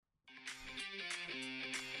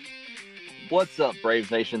What's up,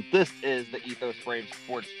 Braves Nation? This is the Ethos Braves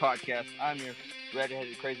Sports Podcast. I'm your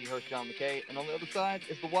red-headed crazy host, John McKay, and on the other side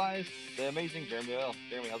is the wise, the amazing Jeremy L.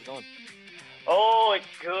 Jeremy, how's it going? Oh, it's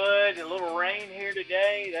good. A little rain here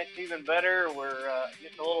today. That's even better. We're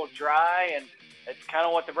just a little dry, and that's kind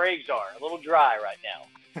of what the Braves are, a little dry right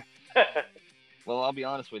now. Well, I'll be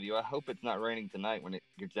honest with you. I hope it's not raining tonight when it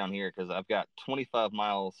gets down here because I've got 25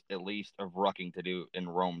 miles at least of rucking to do in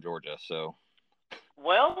Rome, Georgia. So,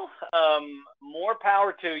 Well, more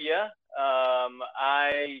power to you. I'm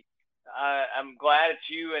glad it's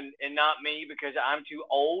you and not me because I'm too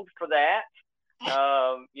old for that.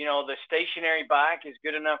 The stationary bike is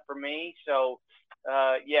good enough for me. So,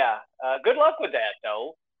 good luck with that,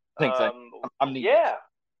 though. thanks. I'm needed. Yeah.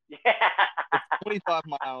 Yeah. It's 25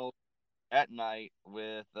 miles at night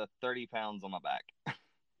with 30 pounds on my back.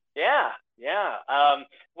 Yeah.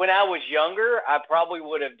 When I was younger, I probably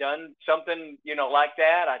would have done something, like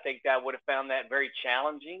that. I think I would have found that very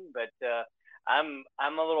challenging, but I'm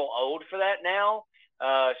a little old for that now.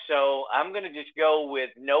 So I'm going to just go with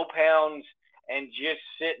no pounds and just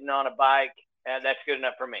sitting on a bike. That's good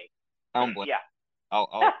enough for me. I don't blame. Yeah.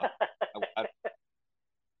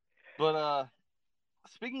 But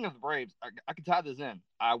speaking of the Braves, I can tie this in.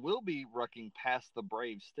 I will be rucking past the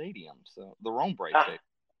Braves Stadium, so the Rome Braves Stadium.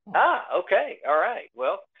 Okay. All right.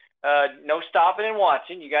 Well, no stopping and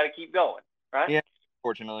watching. You got to keep going, right? Yeah,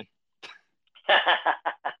 fortunately.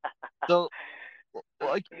 So,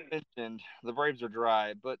 like you mentioned, the Braves are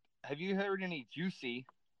dry, but have you heard any juicy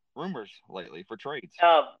rumors lately for trades?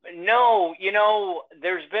 No,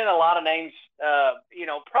 there's been a lot of names,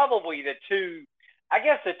 probably the two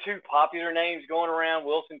popular names going around,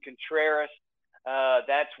 Wilson Contreras,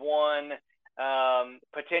 that's one,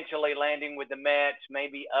 potentially landing with the Mets,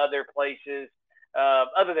 maybe other places,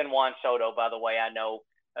 other than Juan Soto, by the way. I know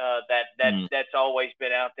that's always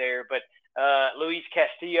been out there, but Luis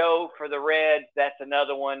Castillo for the Reds, that's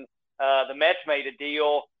another one. The Mets made a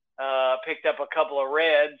deal, picked up a couple of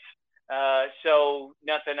Reds, so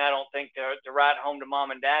nothing I don't think to write home to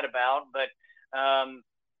mom and dad about, but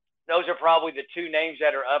those are probably the two names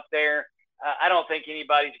that are up there. I don't think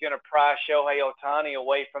anybody's going to pry Shohei Ohtani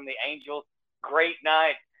away from the Angels. Great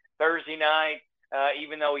night Thursday night,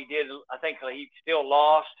 even though I think he still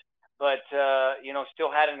lost, but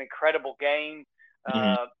still had an incredible game.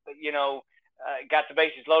 Got the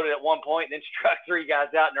bases loaded at one point and then struck three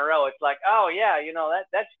guys out in a row. It's like, oh yeah,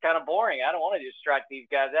 that's kind of boring. I don't want to just strike these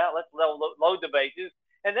guys out. Let's load the bases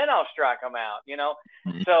and then I'll strike them out.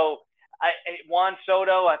 So Juan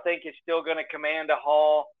Soto, I think, is still going to command a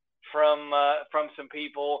haul from some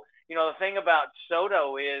people. The thing about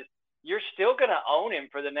Soto is you're still going to own him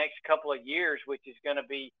for the next couple of years, which is going to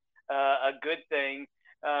be a good thing.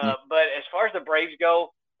 But as far as the Braves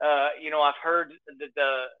go, I've heard that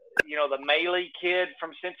the Maile kid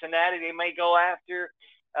from Cincinnati they may go after.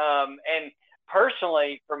 And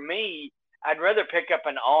personally, for me, I'd rather pick up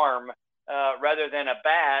an arm rather than a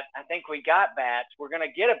bat. I think we got bats. We're going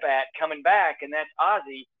to get a bat coming back, and that's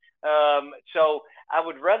Ozzie. So I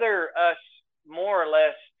would rather us more or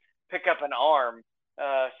less pick up an arm,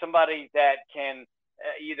 somebody that can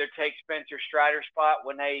either take Spencer Strider's spot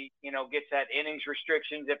when they, gets that innings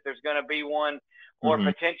restrictions if there's going to be one, or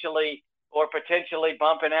potentially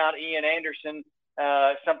bumping out Ian Anderson,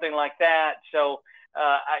 something like that. So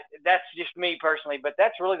that's just me personally, but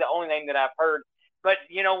that's really the only name that I've heard. But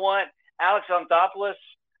you know what? Alex Anthopoulos,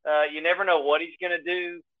 you never know what he's going to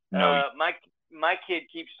do. No. My kid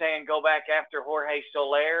keeps saying go back after Jorge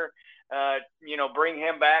Soler, bring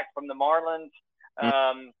him back from the Marlins.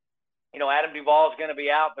 Adam Duvall is going to be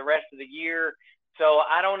out the rest of the year. So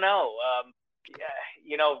I don't know.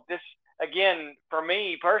 This, again, for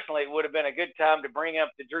me personally, it would have been a good time to bring up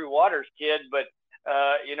the Drew Waters kid, but,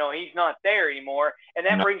 he's not there anymore. And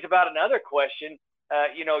that brings about another question.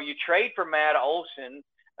 You trade for Matt Olson,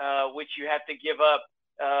 which you have to give up,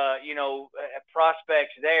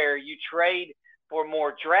 prospects there. You trade for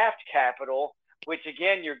more draft capital, which,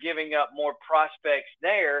 again, you're giving up more prospects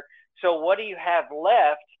there. So what do you have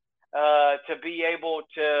left to be able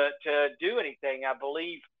to do anything? I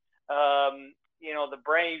believe, the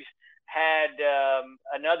Braves had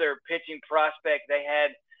another pitching prospect they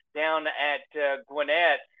had down at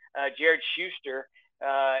Gwinnett, Jared Schuster.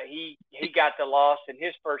 He got the loss in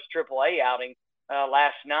his first AAA outing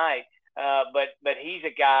last night, but he's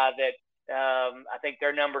a guy that I think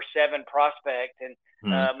they're number 7 prospect and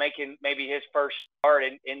making maybe his first start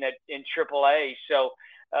in AAA. So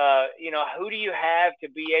who do you have to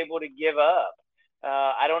be able to give up?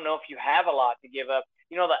 I don't know if you have a lot to give up.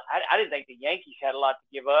 I didn't think the Yankees had a lot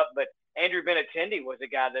to give up, but Andrew Benintendi was a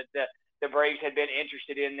guy that the Braves had been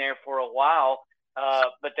interested in there for a while.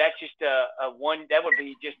 But that's just that would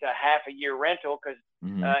be just a half a year rental because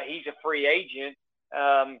he's a free agent.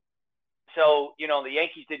 So, the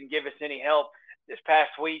Yankees didn't give us any help this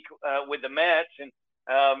past week with the Mets. And,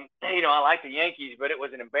 I like the Yankees, but it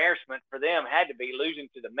was an embarrassment for them, had to be losing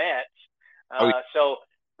to the Mets.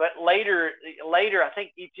 But later, I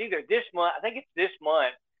think it's either this month. I think it's this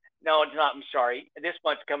month. No, it's not. I'm sorry. This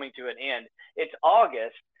month's coming to an end. It's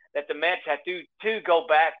August that the Mets have to go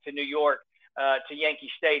back to New York to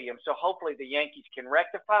Yankee Stadium. So hopefully the Yankees can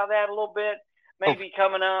rectify that a little bit, maybe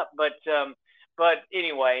coming up. But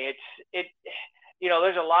anyway,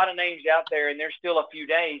 there's a lot of names out there, and there's still a few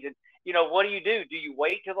days. And what do? Do you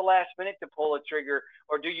wait till the last minute to pull a trigger,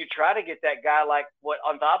 or do you try to get that guy like what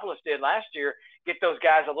Anthopoulos did last year, get those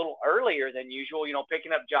guys a little earlier than usual,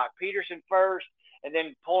 picking up Jock Peterson first and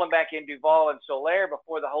then pulling back in Duvall and Soler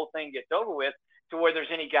before the whole thing gets over with to where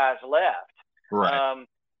there's any guys left. Right.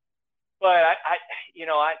 But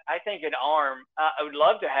I think an arm, I would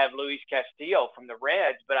love to have Luis Castillo from the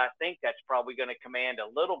Reds, but I think that's probably going to command a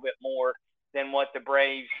little bit more than what the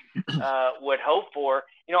Braves would hope for.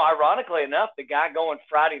 Ironically enough, the guy going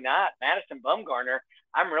Friday night, Madison Bumgarner,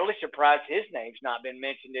 I'm really surprised his name's not been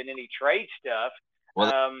mentioned in any trade stuff.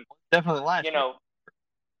 Well, definitely last year.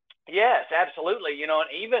 Yes, absolutely. And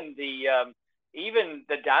even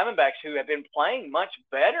the Diamondbacks, who have been playing much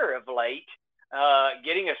better of late,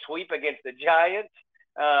 getting a sweep against the Giants.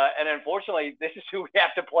 And unfortunately, this is who we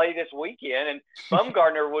have to play this weekend. And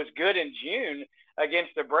Bumgarner was good in June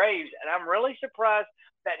against the Braves. And I'm really surprised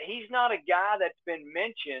that he's not a guy that's been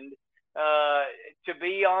mentioned to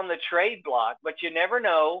be on the trade block. But you never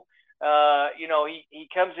know. He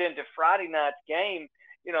comes into Friday night's game,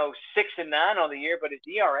 6-9 on the year, but his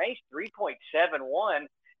ERA is 3.71.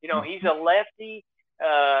 He's a lefty.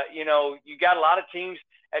 You got a lot of teams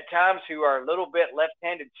at times who are a little bit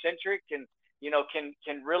left-handed centric and,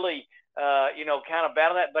 can really, kind of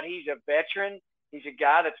battle that. But he's a veteran. He's a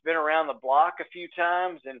guy that's been around the block a few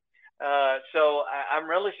times. And so I'm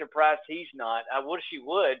really surprised he's not. I wish he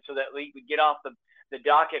would so that we would get off the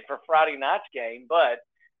docket for Friday night's game. But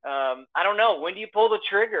I don't know. When do you pull the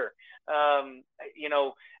trigger?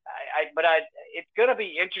 It's going to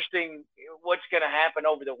be interesting what's going to happen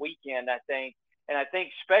over the weekend, I think. And I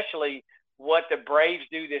think especially what the Braves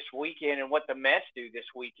do this weekend and what the Mets do this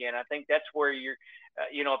weekend. I think that's where you're,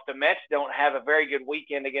 if the Mets don't have a very good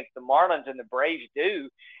weekend against the Marlins and the Braves do,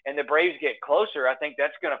 and the Braves get closer, I think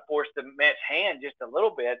that's going to force the Mets' hand just a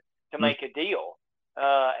little bit to make a deal.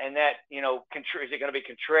 And that, is it going to be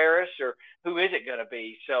Contreras or who is it going to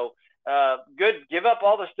be? So good, give up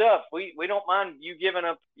all the stuff. We don't mind you giving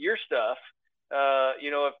up your stuff.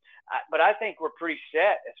 But I think we're pretty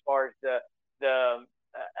set as far as the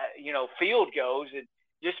field goes, and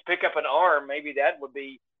just pick up an arm. Maybe that would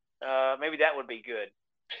be good.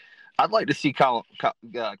 I'd like to see Kyle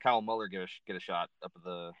Muller get a shot up at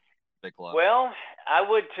the big club. Well, I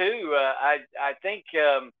would too. I think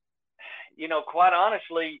quite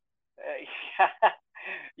honestly, how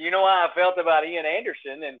I felt about Ian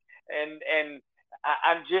Anderson, and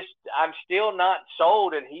I'm still not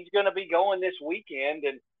sold, and he's going to be going this weekend,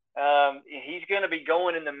 and he's going to be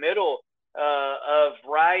going in the middle of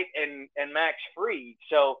Wright and Max Fried.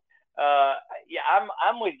 So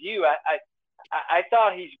I'm with you. I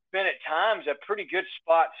thought he's been at times a pretty good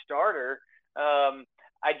spot starter. I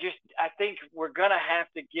think we're going to have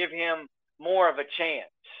to give him more of a chance.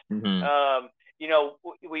 Mm-hmm.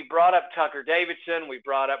 We brought up Tucker Davidson. We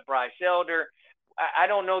brought up Bryce Elder. I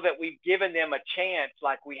don't know that we've given them a chance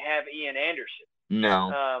like we have Ian Anderson.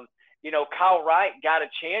 No. Kyle Wright got a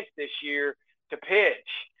chance this year to pitch.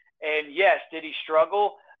 And yes, did he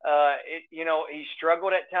struggle? He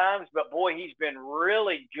struggled at times, but boy, he's been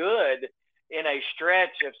really good in a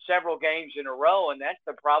stretch of several games in a row. And that's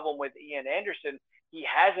the problem with Ian Anderson. He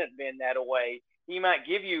hasn't been that way. He might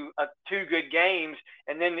give you 2 good games,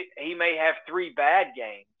 and then he may have 3 bad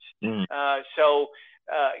games. Mm.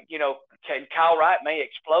 Can Kyle Wright may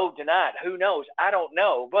explode tonight? Who knows? I don't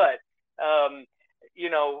know. But,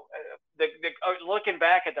 looking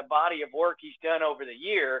back at the body of work he's done over the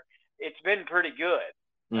year, it's been pretty good.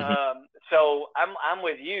 Mm-hmm. So I'm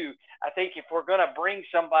with you. I think if we're going to bring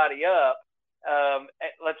somebody up,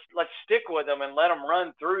 let's stick with them and let them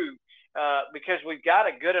run through, because we've got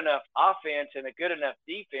a good enough offense and a good enough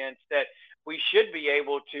defense that we should be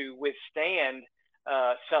able to withstand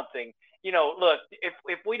something. Look,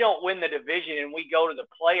 if we don't win the division and we go to the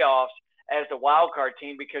playoffs as the wild card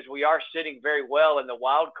team, because we are sitting very well in the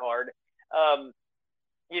wild card, the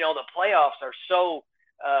playoffs are so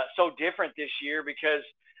different this year because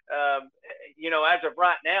as of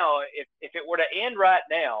right now, if it were to end right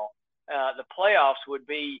now, the playoffs would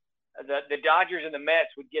be the Dodgers and the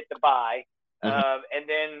Mets would get the bye, and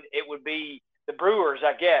then it would be the Brewers,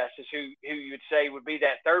 I guess, is who you would say would be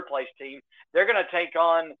that third place team. They're going to take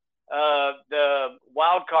on the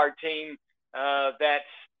wild card team that's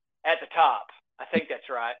at the top. I think that's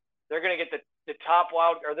right. They're going to get the top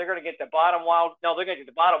wild, or they're going to get the bottom wild. No, they're going to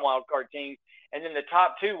get the bottom wild card team, and then the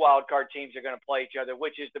top two wild card teams are going to play each other,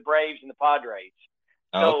 which is the Braves and the Padres.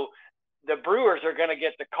 Oh. So the Brewers are going to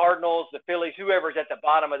get the Cardinals, the Phillies, whoever's at the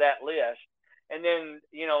bottom of that list, and then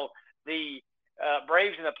the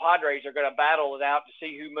Braves and the Padres are going to battle it out to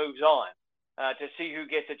see who moves on, to see who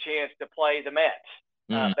gets a chance to play the Mets,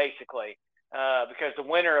 basically, because the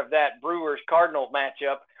winner of that Brewers-Cardinals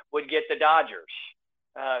matchup would get the Dodgers.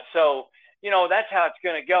 So that's how it's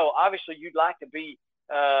going to go. Obviously, you'd like to be,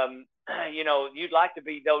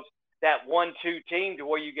 that 1-2 team to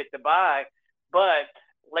where you get the bye, but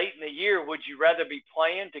late in the year, would you rather be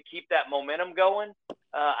playing to keep that momentum going?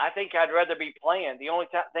 I think I'd rather be playing. The only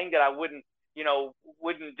thing that I wouldn't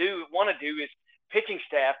want to do is pitching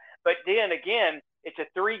staff. But then again, it's a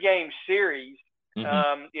 3-game series.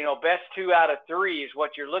 Best 2 out of 3 is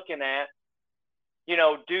what you're looking at. Do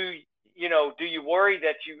you worry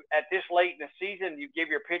that you at this late in the season you give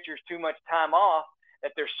your pitchers too much time off,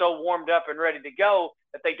 that they're so warmed up and ready to go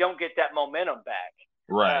that they don't get that momentum back?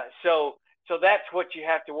 Right. So that's what you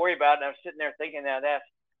have to worry about. And I was sitting there thinking now that's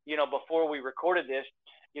before we recorded this,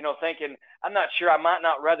 thinking I'm not sure. I might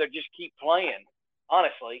not rather just keep playing,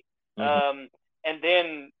 honestly, and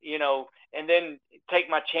then take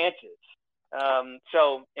my chances.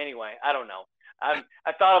 So anyway, I don't know. I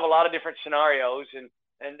thought of a lot of different scenarios, and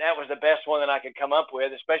that was the best one that I could come up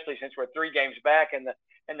with, especially since we're 3 games back, and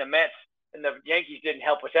the Mets and the Yankees didn't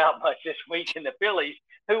help us out much this week, and the Phillies,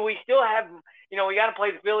 who we still have, we got to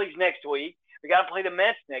play the Phillies next week. We got to play the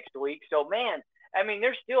Mets next week. So, man, I mean,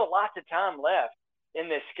 there's still lots of time left in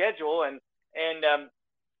this schedule, and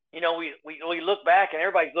we look back, and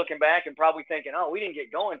everybody's looking back and probably thinking, oh, we didn't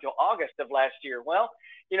get going until August of last year. Well,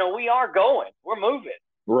 we are going. We're moving.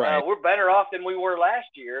 Right. We're better off than we were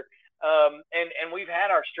last year. And we've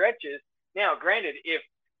had our stretches. Now, granted, if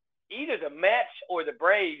either the Mets or the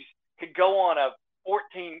Braves could go on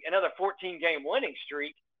another 14-game winning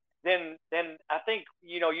streak, then I think,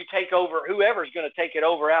 you take over whoever's going to take it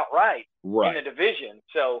over outright in the division.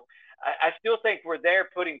 So I still think we're there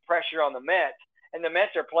putting pressure on the Mets, and the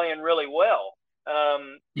Mets are playing really well.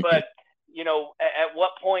 But, at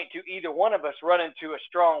what point do either one of us run into a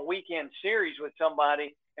strong weekend series with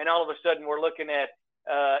somebody, and all of a sudden we're looking at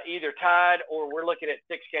either tied or we're looking at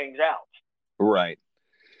 6 games out. Right.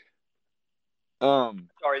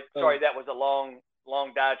 Sorry, that was a long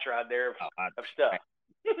diatribe there of stuff.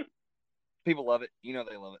 People love it. They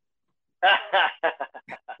love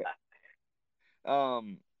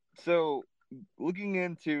it. So looking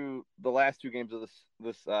into the last 2 games of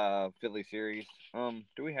this Philly series,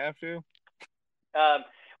 do we have to?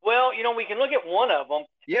 Well, we can look at one of them.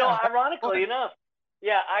 Yeah. Ironically enough,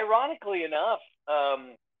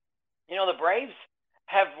 the Braves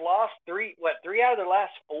have lost 3 out of their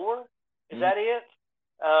last 4. Is that it?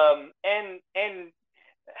 And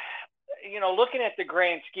looking at the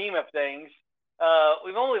grand scheme of things,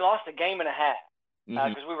 we've only lost a game and a half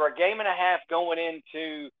because we were a game and a half going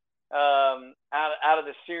into out of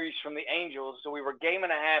the series from the Angels. So we were a game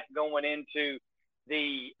and a half going into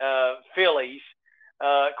the Phillies.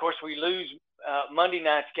 Of course, we lose Monday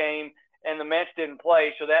night's game, and the Mets didn't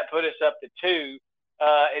play, so that put us up to 2.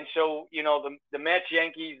 And so, the Mets,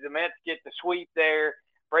 Yankees, the Mets get the sweep there.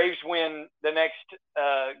 Braves win the next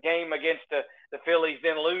game against the Phillies,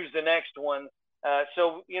 then lose the next one.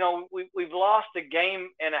 So, we've lost a game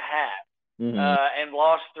and a half and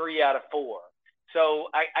lost 3 out of 4. So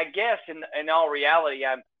I guess in all reality,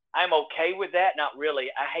 I'm okay with that. Not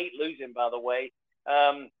really. I hate losing, by the way.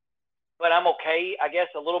 But I'm okay, I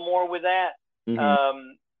guess, a little more with that.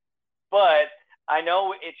 But I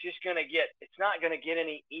know it's not going to get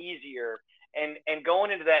any easier. And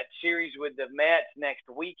going into that series with the Mets next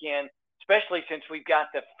weekend, especially since we've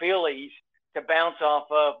got the Phillies to bounce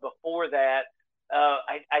off of before that,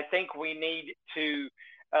 I think we need to,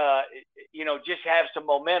 just have some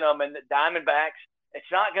momentum. And the Diamondbacks,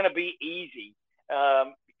 it's not going to be easy.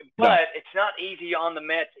 But it's not easy on the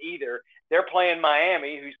Mets either. They're playing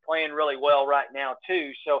Miami, who's playing really well right now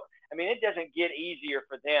too. So, I mean, it doesn't get easier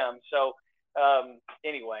for them. So,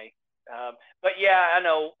 anyway, but yeah, I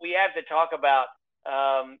know we have to talk about,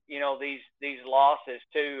 these losses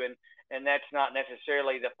too. And that's not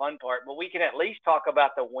necessarily the fun part, but we can at least talk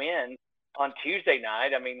about the win on Tuesday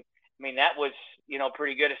night. I mean, I mean, that was,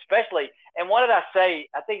 pretty good, especially. And what did I say?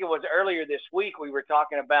 I think it was earlier this week we were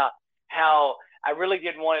talking about how I really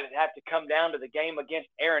didn't want it to have to come down to the game against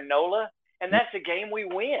Aaron Nola, and that's the game we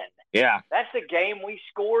win. Yeah. That's the game we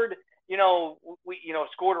scored. We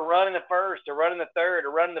scored a run in the first, a run in the third, a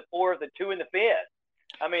run in the fourth, a 2 in the fifth.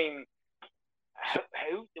 I mean,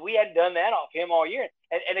 we hadn't done that off him all year.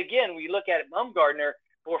 And again, we look at it, Bumgardner,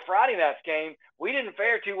 for Friday night's game, we didn't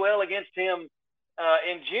fare too well against him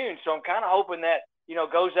in June. So I'm kind of hoping that,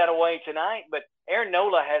 goes that away tonight. But Aaron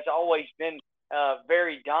Nola has always been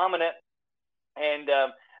very dominant. And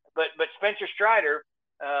but Spencer Strider,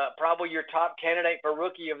 probably your top candidate for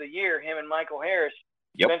Rookie of the Year, him and Michael Harris.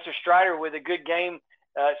 Yep. Spencer Strider with a good game,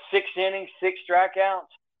 6 innings, 6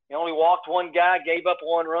 strikeouts. He only walked one guy, gave up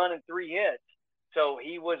 1 run and 3 hits. So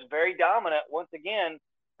he was very dominant once again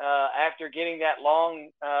after getting that long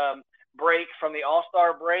break from the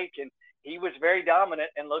All-Star break, and he was very dominant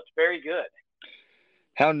and looked very good.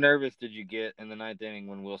 How nervous did you get in the 9th inning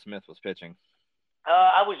when Will Smith was pitching?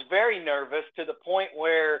 I was very nervous to the point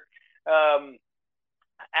where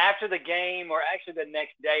after the game, or actually the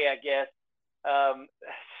next day, I guess,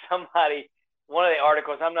 one of the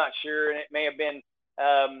articles, I'm not sure, and it may have been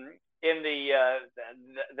in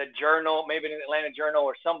the Journal, maybe in the Atlanta Journal,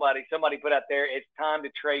 or somebody put out there, it's time to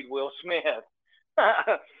trade Will Smith.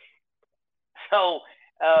 So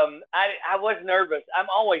I was nervous. I'm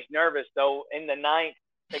always nervous, though, in the 9th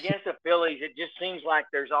against the Phillies. It just seems like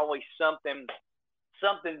there's always something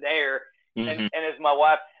there. Mm-hmm. And as my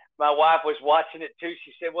wife was watching it too,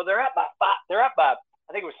 she said, well, they're up by 5. They're up by,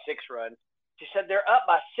 I think it was 6 runs. She said they're up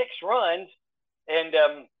by 6 runs. And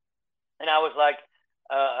I was like,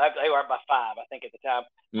 they were up by 5, I think, at the time.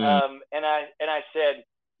 Mm-hmm. And I said,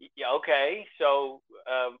 yeah, okay, so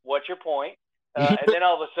what's your point? And then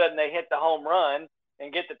all of a sudden they hit the home run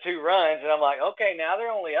and get the 2 runs, and I'm like, okay, now they're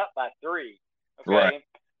only up by 3. Okay, right.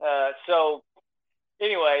 So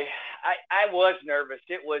anyway, I was nervous.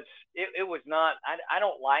 It was not. I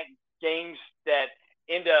don't like games that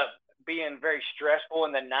end up being very stressful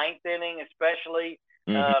in the 9th inning, especially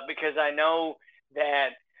because I know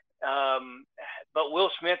that. But Will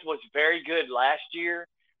Smith was very good last year.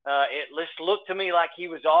 It just looked to me like he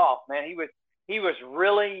was off, man. He was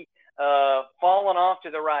really falling off to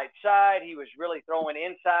the right side. He was really throwing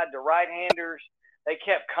inside to right-handers. They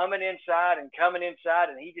kept coming inside, and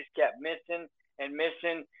he just kept missing and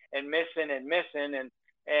missing and missing and missing.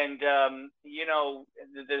 And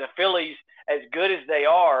the Phillies, as good as they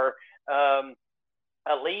are,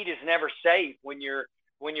 a lead is never safe when you're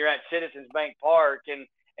at Citizens Bank Park, and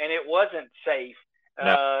it wasn't safe.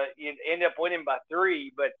 No. You end up winning by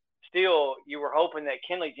 3, but still you were hoping that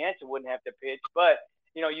Kenley Jansen wouldn't have to pitch. But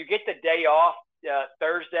you get the day off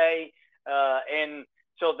Thursday, and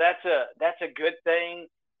so that's a good thing.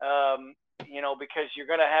 Because you're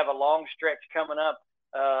going to have a long stretch coming up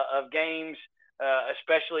of games,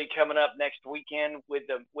 especially coming up next weekend with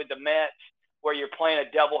the Mets, where you're playing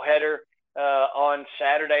a doubleheader on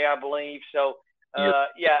Saturday, I believe. So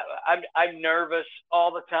I'm nervous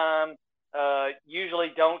all the time.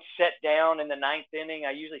 Usually don't sit down in the 9th inning.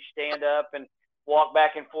 I usually stand up and walk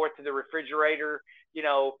back and forth to the refrigerator.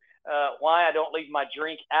 Why I don't leave my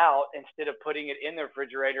drink out instead of putting it in the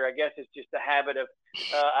refrigerator, I guess it's just a habit of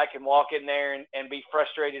I can walk in there and be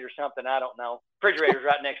frustrated or something. I don't know. Refrigerator's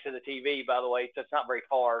right next to the TV, by the way, so it's not very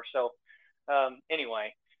far. So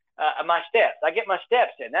anyway, my steps. I get my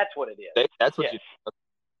steps in. That's what it is. That's what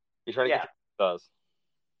you're trying to get your does.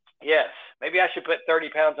 Yes. Maybe I should put 30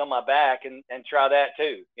 pounds on my back and try that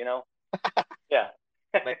too, Yeah.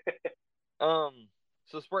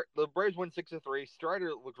 So the Braves win 6-3.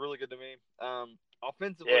 Strider looked really good to me.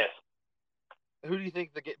 Offensively, yes. Who do you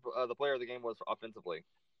think the player of the game was offensively?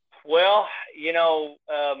 Well,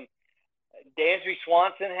 Dansby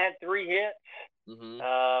Swanson had 3 hits. Mm-hmm.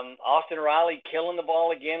 Austin Riley killing the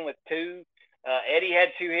ball again with 2. Eddie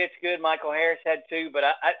had 2 hits good. Michael Harris had 2. But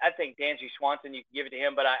I think Dansby Swanson, you can give it to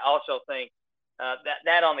him. But I also think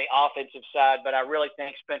that on the offensive side. But I really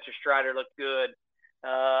think Spencer Strider looked good.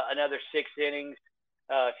 Another 6 innings.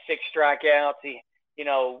 6 strikeouts. He,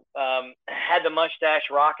 had the mustache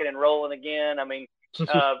rocking and rolling again. I mean,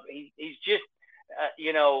 he's just,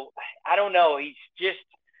 I don't know. He's just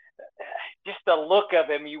the look of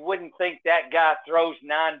him. You wouldn't think that guy throws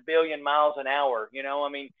 9 billion miles an hour. I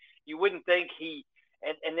mean, you wouldn't think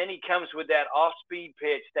and then he comes with that off-speed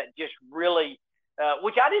pitch that just really,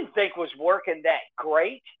 which I didn't think was working that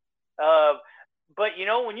great. But,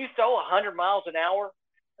 when you throw 100 miles an hour,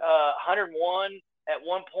 101 at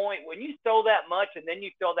one point, when you throw that much and then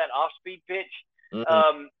you throw that off-speed pitch,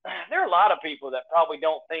 there are a lot of people that probably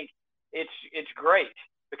don't think it's great.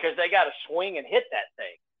 because they got to swing and hit that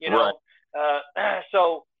thing, you know. Right.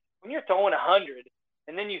 So when you're throwing 100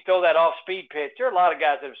 and then you throw that off-speed pitch, there are a lot of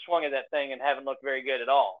guys that have swung at that thing and haven't looked very good at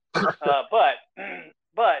all. But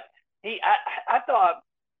I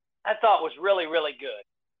thought was really, really good.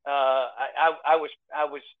 I was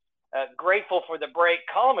grateful for the break.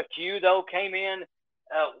 Colin McHugh, though, came in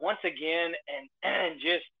once again and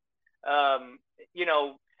just, you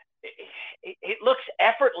know, it looks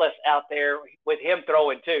effortless out there with him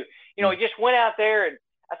throwing too. You know, he just went out there and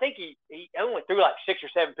I think he only threw like 6 or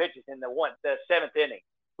 7 pitches in the 7th inning.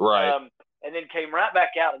 Right. And then came right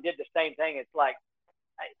back out and did the same thing. It's like,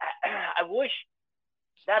 I wish,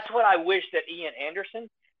 that's what I wish, that Ian Anderson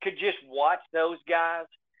could just watch those guys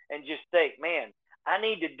and just think, man, I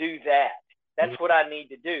need to do that. That's what I need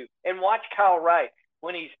to do. And watch Kyle Wright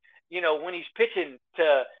when he's pitching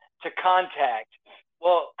to contact.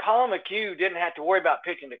 Well, Colin McHugh didn't have to worry about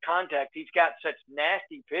pitching to contact. He's got such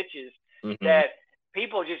nasty pitches that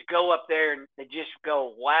people just go up there and they just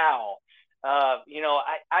go, wow. You know,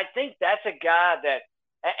 I think that's a guy that,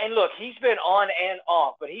 and look, he's been on and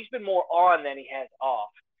off, but he's been more on than he has off.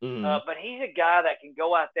 But he's a guy that can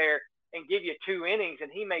go out there and give you 2 innings,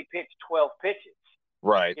 and he may pitch 12 pitches.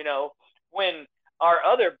 Right. You know, when our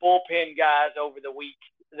other bullpen guys over the week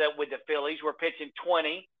with the Phillies were pitching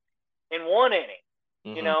 20 in 1 inning.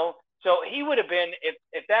 You know, so he would have been,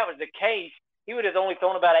 if that was the case, he would have only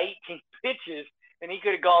thrown about 18 pitches, and he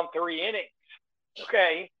could have gone 3 innings.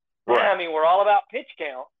 Okay. Right. I mean, we're all about pitch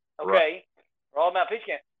count. Okay. Right. We're all about pitch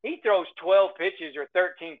count. He throws 12 pitches or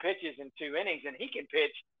 13 pitches in 2 innings, and he can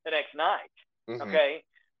pitch the next night. Okay.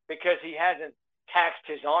 Because he hasn't taxed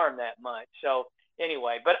his arm that much. So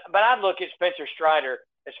anyway, but I'd look at Spencer Strider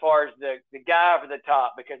as far as the guy over the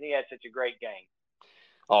top because he had such a great game.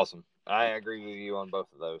 Awesome. I agree with you on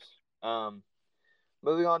both of those.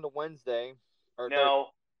 Moving on to Wednesday.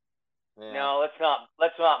 No, let's not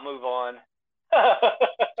move on.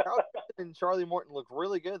 And Charlie Morton looked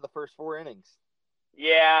really good the first 4 innings.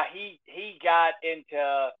 Yeah, he got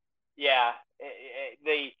into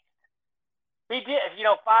he did,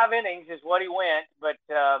 5 innings is what he went, but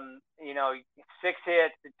 6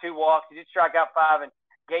 hits, 2 walks. He did strike out 5 and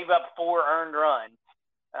gave up 4 earned runs.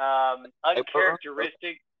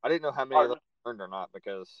 Uncharacteristic. I didn't know how many of them earned or not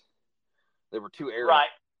because there were 2 errors. Right.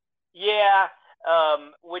 Yeah.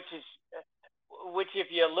 Which if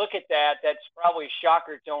you look at that, that's probably a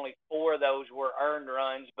shocker. It's only 4 of those were earned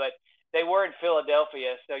runs, but they were in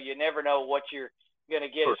Philadelphia, so you never know what you're going to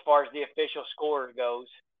get as far as the official score goes.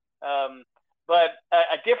 But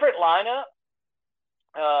a different lineup.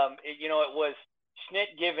 It was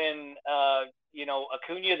Schnitt giving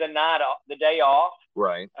Acuna the day off,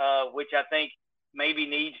 right? Which I think maybe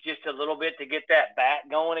needs just a little bit to get that bat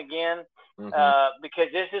going again. Because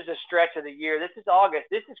this is a stretch of the year. This is August.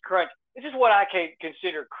 This is crunch. This is what I can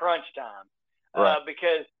consider crunch time. Right.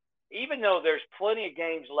 Because even though there's plenty of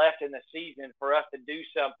games left in the season for us to do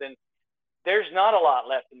something, there's not a lot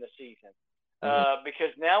left in the season.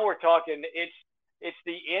 Because now we're talking, it's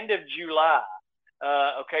the end of July.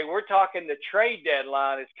 Okay, we're talking the trade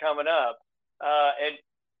deadline is coming up. And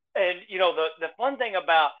the fun thing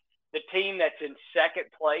about the team that's in second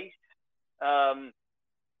place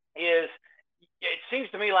is it seems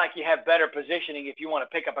to me like you have better positioning if you want to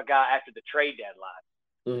pick up a guy after the trade deadline.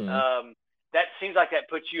 That seems like that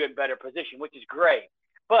puts you in better position, which is great.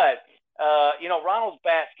 But, Ronald's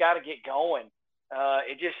bat's got to get going.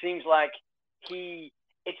 It just seems like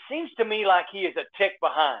it seems to me like he is a tick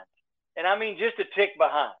behind. And I mean just a tick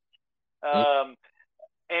behind.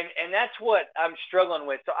 And that's what I'm struggling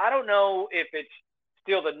with. So I don't know if it's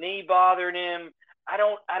still the knee bothering him. I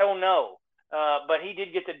don't know. But he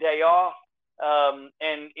did get the day off. And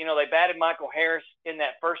they batted Michael Harris in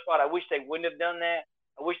that first spot. I wish they wouldn't have done that.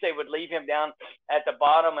 I wish they would leave him down at the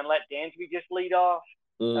bottom and let Dansby just lead off.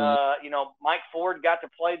 Mike Ford got to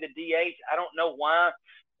play the DH. I don't know why.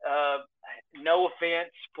 No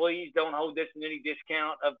offense. Please don't hold this in any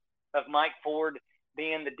discount of Mike Ford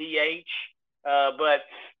being the DH. But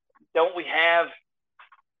don't we have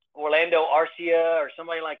Orlando Arcia or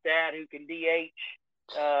somebody like that who can DH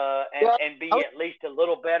and be at least a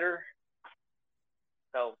little better?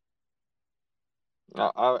 So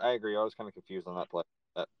I agree. I was kind of confused on that play.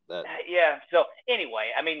 Yeah. So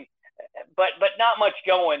anyway, I mean, but not much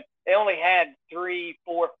going. They only had 3,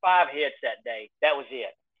 4, 5 hits that day. That was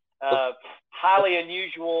it. Highly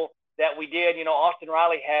unusual that we did. Austin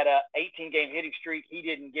Riley had a 18-game hitting streak. He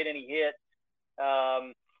didn't get any hits.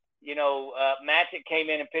 Matchett came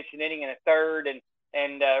in and pitched an inning and a third and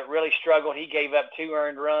really struggled. He gave up 2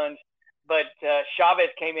 earned runs. Chavez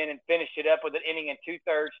came in and finished it up with an inning and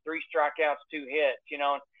 2/3, 3 strikeouts, 2 hits. You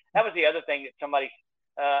know, and that was the other thing that somebody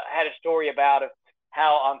had a story about, of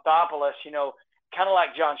how Anthopoulos, you know, kind of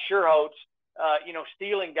like John Schuerholz, you know,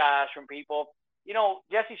 stealing guys from people. You know,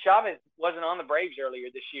 Jesse Chavez wasn't on the Braves earlier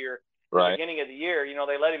this year, right. the beginning of the year. You know,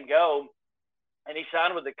 they let him go, and he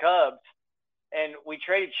signed with the Cubs, and we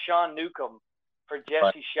traded Sean Newcomb for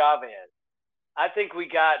Jesse Chavez. I think we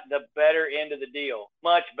got the better end of the deal,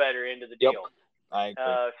 much better end of the deal. I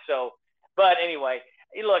agree. But anyway,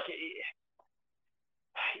 look,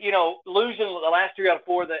 you know, losing the last 3 out of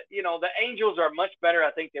 4, you know, the Angels are much better,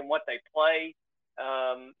 I think, than what they play.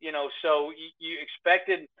 You know, so you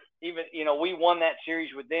expected, even, you know, we won that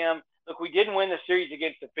series with them. Look, we didn't win the series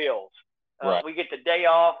against the Phils. Right. We get the day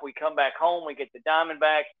off, we come back home, we get the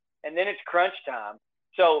Diamondbacks, and then it's crunch time.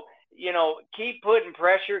 So, you know, keep putting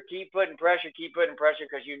pressure,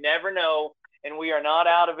 because you never know, and we are not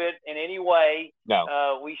out of it in any way.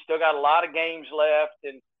 No. We still got a lot of games left,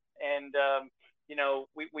 and you know,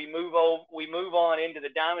 we move on into the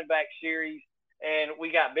Diamondback series, and we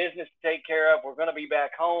got business to take care of. We're going to be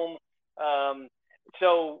back home.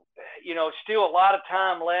 So, you know, still a lot of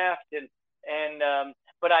time left,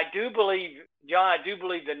 but I do believe, John,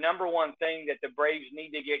 the number one thing that the Braves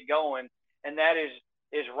need to get going, and that is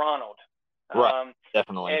Ronald. Right,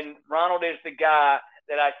 definitely. And Ronald is the guy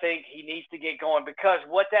that I think he needs to get going, because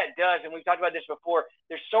what that does, and we've talked about this before,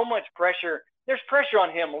 there's so much pressure. There's pressure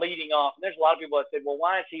on him leading off. And there's a lot of people that said, well,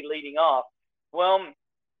 why is he leading off? Well,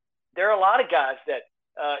 there are a lot of guys that,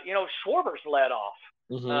 you know, Schwarber's led off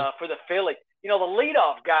for the Phillies. You know, the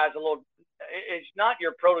leadoff guy's it's not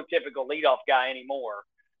your prototypical leadoff guy anymore.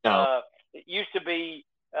 No. It used to be,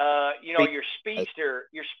 you know, your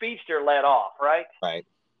speedster led off, right? Right.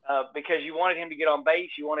 Because you wanted him to get on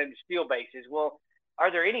base, you wanted him to steal bases. Well,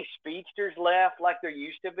 are there any speedsters left like there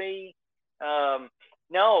used to be?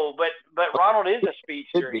 No, but Ronald is a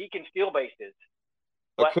speedster. He can steal bases.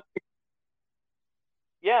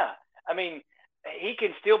 Yeah, I mean, he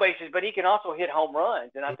can steal bases, but he can also hit home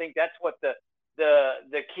runs, and I think that's what the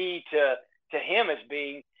key to him as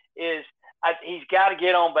being is. He's got to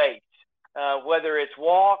get on base, whether it's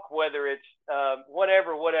walk, whether it's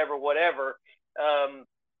whatever.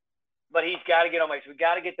 But he's got to get on base. We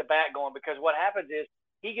got to get the bat going, because what happens is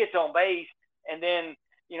he gets on base, and then,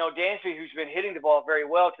 you know, Dansby, who's been hitting the ball very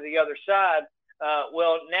well, to the other side.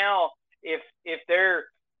 Well, now if they're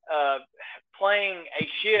playing a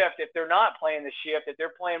shift, if they're not playing the shift, if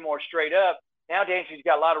they're playing more straight up, now Dansby's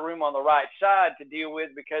got a lot of room on the right side to deal with,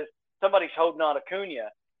 because somebody's holding on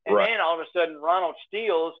Acuna. And then all of a sudden Ronald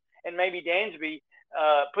steals, and maybe Dansby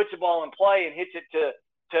puts the ball in play and hits it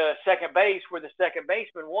to second base, where the second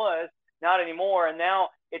baseman was. Not anymore, and now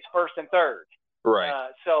it's first and third.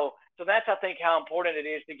 Right. So that's, I think, how important it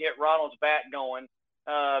is to get Ronald's bat going.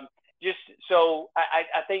 Just so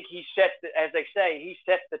I think he sets, as they say, he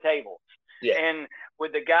sets the table. Yeah. And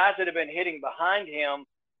with the guys that have been hitting behind him,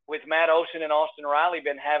 with Matt Olson and Austin Riley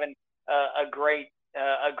been having a great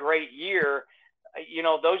year, you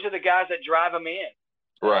know, those are the guys that drive them in.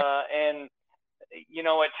 Right. And, you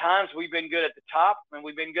know, at times we've been good at the top and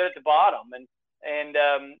we've been good at the bottom. And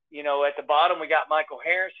you know, at the bottom, we got Michael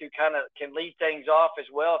Harris, who kind of can lead things off as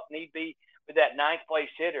well, if need be, with that 9th place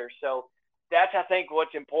hitter. So that's, I think,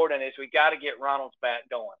 what's important, is we got to get Ronald's bat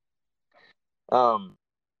going.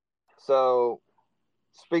 So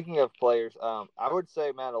speaking of players, I would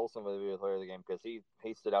say Matt Olson would be the player of the game, because he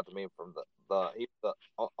stood out to me from he's the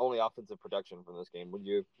only offensive production from this game. Would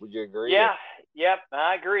you agree? Yeah. Yep.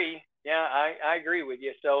 I agree. Yeah, I agree with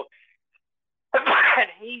you. So, and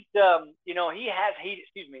he's, you know, he has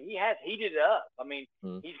heated it up. I mean,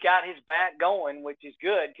 he's got his bat going, which is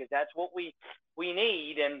good, because that's what we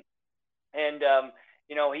need. And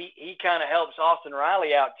you know, he kind of helps Austin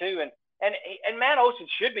Riley out too. And Matt Olson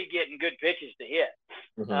should be getting good pitches to hit,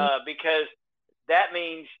 because that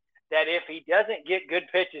means that if he doesn't get good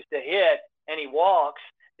pitches to hit and he walks,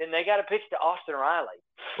 then they got to pitch to Austin Riley.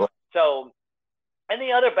 So. And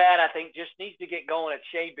the other bat, I think, just needs to get going at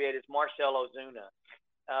Shea bit is Marcell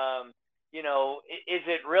Ozuna. You know, is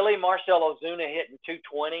it really Marcell Ozuna hitting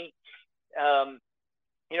 220?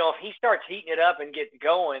 You know, if he starts heating it up and gets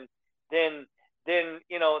going, then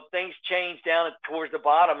you know, things change down towards the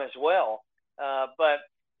bottom as well. But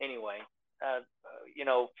anyway, you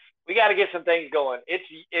know, we got to get some things going.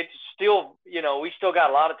 It's still, you know, we still got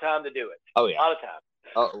a lot of time to do it. Oh yeah, a lot of time.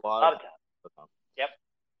 A lot of time. Yep.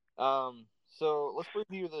 So let's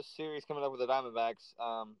preview this series coming up with the Diamondbacks.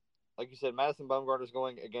 Like you said, Madison Bumgarner's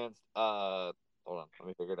going against. Hold on, let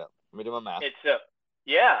me figure it out. Let me do my math.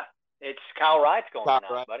 It's Kyle Wright's going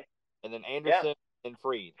tonight, buddy. And then Anderson and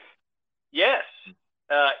Fried. Yes.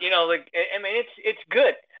 It's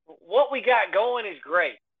good. What we got going is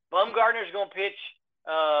great. Bumgarner's going to pitch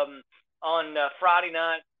on Friday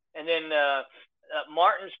night, and then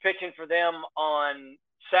Martin's pitching for them on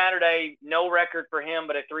Saturday. No record for him,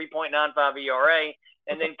 but a 3.95 ERA.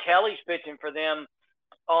 And then Kelly's pitching for them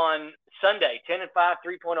on Sunday, 10-5,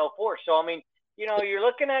 3.04. So, I mean, you're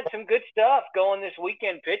looking at some good stuff going this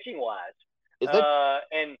weekend pitching-wise. Is that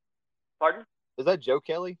and pardon? Is that Joe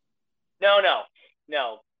Kelly? No.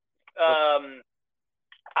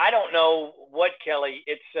 I don't know what Kelly.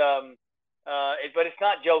 It's but it's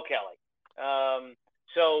not Joe Kelly. But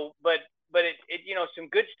it some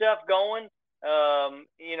good stuff going.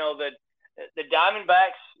 The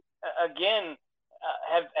Diamondbacks again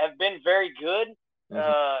have been very good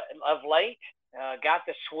of late. Got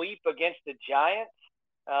the sweep against the Giants.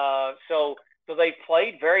 So they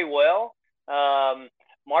played very well.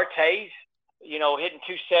 Marte's, hitting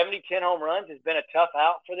 270, 10 home runs has been a tough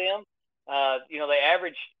out for them. They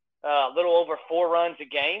average a little over 4 runs a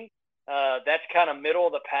game. That's kind of middle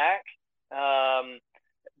of the pack.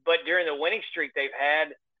 But during the winning streak they've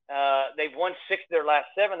had, they've won 6 of their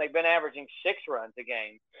last 7. They've been averaging 6 runs a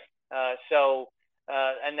game.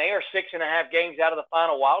 And they are 6.5 games out of the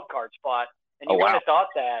final wild card spot. And you wouldn't have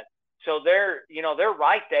thought that. So they're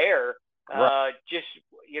right there, just,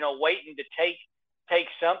 waiting to take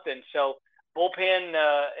something. So bullpen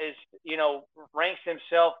is, ranks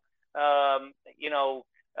himself,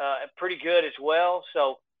 pretty good as well.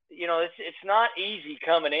 So, it's not easy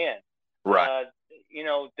coming in. Right.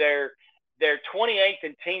 They're 28th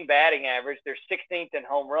in team batting average. They're 16th in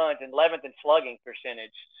home runs and 11th in slugging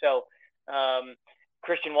percentage. So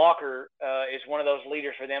Christian Walker is one of those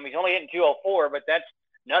leaders for them. He's only hitting 204, but that's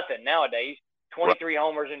nothing nowadays. 23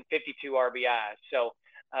 homers and 52 RBIs. So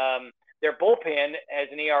their bullpen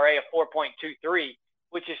has an ERA of 4.23,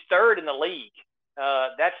 which is 3rd in the league.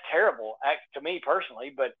 That's terrible to me personally,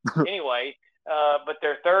 but anyway, but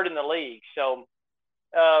they're 3rd in the league. So,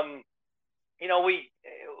 we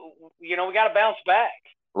got to bounce back.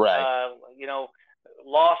 Right.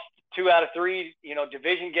 Lost 2 out of 3,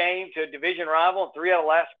 division game to a division rival, and 3 out of the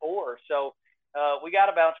last 4. So we got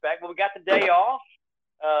to bounce back. But we got the day off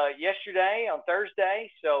yesterday on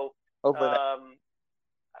Thursday. So hopefully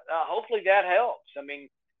that helps. I mean,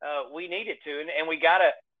 we need it to, and we got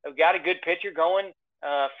a good pitcher going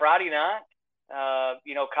Friday night.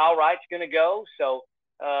 Kyle Wright's going to go. So,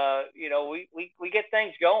 we get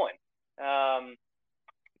things going.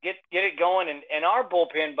 Get it going, and our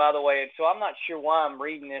bullpen, by the way. And so I'm not sure why I'm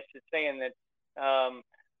reading this. It's saying that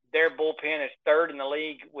their bullpen is 3rd in the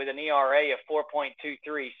league with an ERA of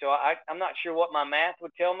 4.23. So I'm not sure what my math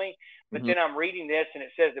would tell me, but then I'm reading this and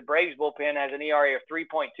it says the Braves bullpen has an ERA of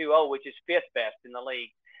 3.20, which is 5th best in the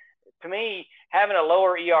league. To me, having a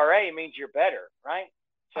lower ERA means you're better, right?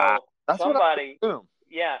 So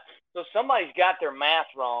so somebody's got their math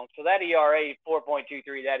wrong. So that ERA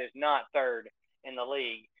 4.23, that is not 3rd in the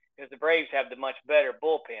league, because the Braves have the much better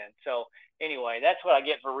bullpen. So anyway, that's what I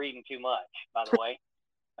get for reading too much, by the way.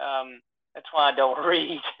 That's why I don't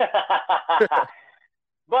read.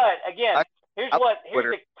 But again,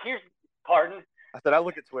 pardon? I said I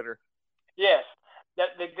look at Twitter. Yes.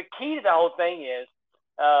 The key to the whole thing is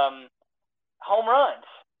home runs.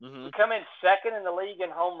 We come in 2nd in the league in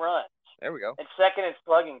home runs. There we go. And 2nd in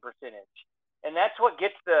slugging percentage. And that's what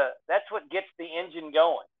gets the engine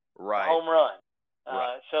going. Right. Home run.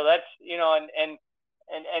 Right. So that's, and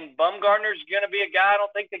Bumgarner's going to be a guy I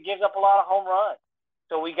don't think that gives up a lot of home runs.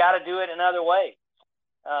 So we got to do it in other ways.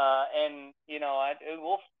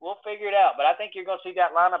 We'll figure it out. But I think you're going to see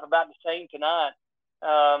that lineup about the same tonight.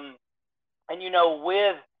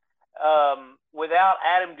 Without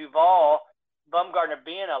Adam Duvall, Bumgarner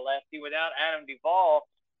being a lefty, without Adam Duvall,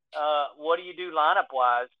 what do you do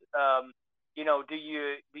lineup-wise? Do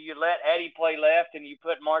you let Eddie play left and you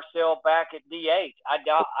put Marcel back at DH? I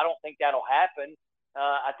don't think that'll happen.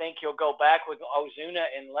 I think he'll go back with Ozuna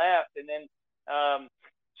in left, and then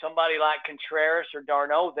somebody like Contreras or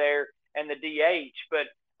d'Arnaud there and the DH. But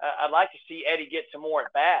I'd like to see Eddie get some more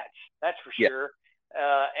at bats. That's for sure.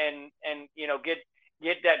 And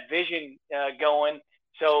get that vision going.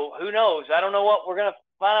 So who knows? I don't know what we're gonna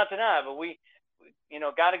find out tonight, but we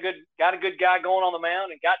got a good guy going on the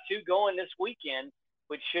mound and got 2 going this weekend,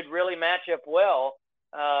 which should really match up well.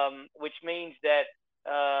 Which means that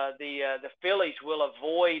the Phillies will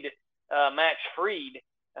avoid Max Fried.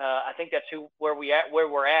 I think that's where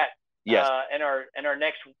we're at. Yes. In our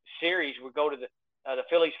next series, we go to the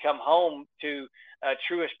Phillies come home to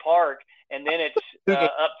Truist Park, and then it's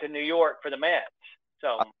up to New York for the Mets.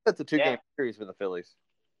 So that's a 2-game series for the Phillies.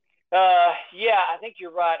 Yeah, I think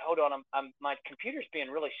you're right. Hold on, my computer's being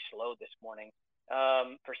really slow this morning.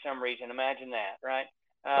 For some reason. Imagine that, right?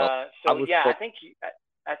 Well, So yeah, I think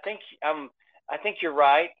you're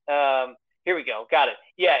right. Here we go. Got it.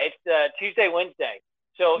 Yeah, it's Tuesday, Wednesday.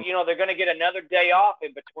 So they're going to get another day off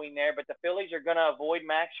in between there, but the Phillies are going to avoid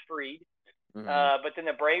Max Fried. But then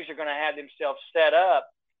the Braves are going to have themselves set up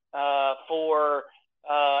for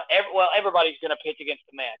everybody's going to pitch against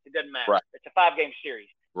the Mets. It doesn't matter. Right. It's a 5-game series.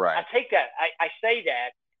 Right. I take that. I say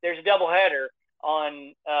that there's a doubleheader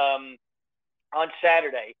on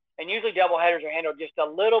Saturday, and usually doubleheaders are handled just a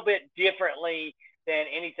little bit differently than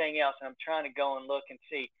anything else. And I'm trying to go and look and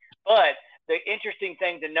see. But the interesting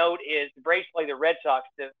thing to note is the Braves play the Red Sox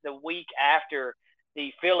the week after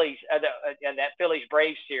the Phillies, that Phillies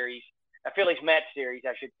Braves series, Phillies Mets series,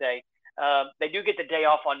 I should say. They do get the day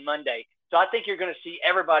off on Monday, so I think you're going to see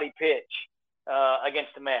everybody pitch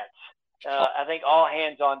against the Mets. I think all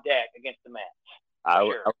hands on deck against the Mets.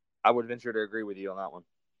 I would venture to agree with you on that one.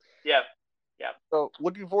 Yeah. So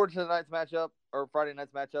looking forward to tonight's matchup or Friday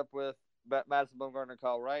night's matchup with Madison Bumgarner and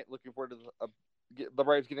Kyle Wright. Looking forward to the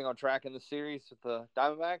Braves getting on track in the series with the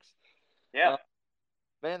Diamondbacks. Yeah.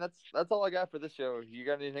 Man, that's all I got for this show. You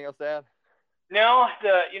got anything else to add? No,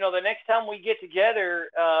 the next time we get together,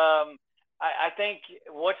 I think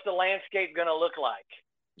what's the landscape going to look like?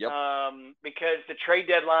 Yep. Because the trade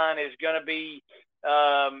deadline is going to be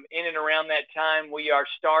in and around that time. We are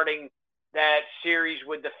starting that series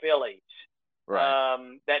with the Phillies,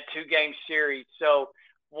 right? That 2-game series. So,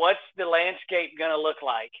 what's the landscape going to look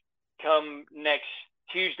like come next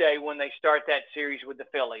Tuesday when they start that series with the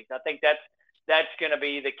Phillies? I think that's going to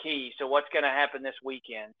be the key. So, what's going to happen this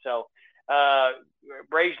weekend? So,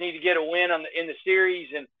 Braves need to get a win in the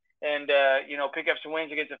series and pick up some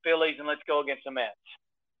wins against the Phillies, and let's go against the Mets.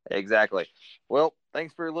 Exactly. Well,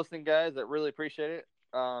 thanks for listening, guys. I really appreciate it.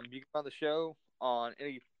 You can find the show on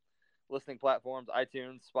any listening platforms: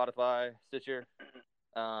 iTunes, Spotify, Stitcher,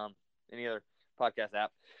 any other podcast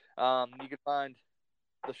app. You can find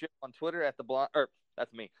the show on Twitter at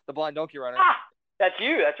that's me, the Blind Donkey Runner. That's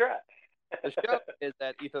you. That's right. The show is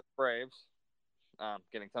at Ethos Braves.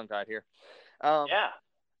 Getting tongue-tied here. Yeah.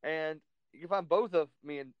 And you can find both of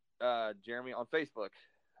me and Jeremy on Facebook.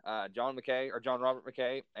 John Robert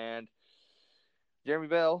McKay and Jeremy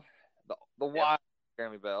Bell, the wise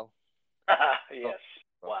Jeremy Bell. Yes,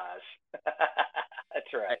 wise.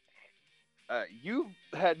 That's right. You've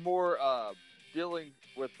had more dealing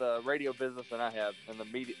with the radio business than I have, and the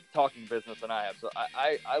media talking business than I have. So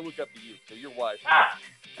I look up to you. So you're wise.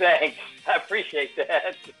 Thanks. I appreciate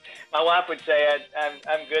that. My wife would say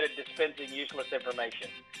I'm good at dispensing useless information.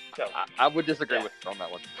 So I would disagree with you on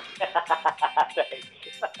that one. Thanks.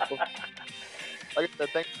 Well, like I said,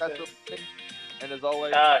 thanks guys for listening. And as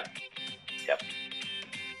always, yep.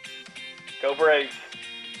 Go Braves.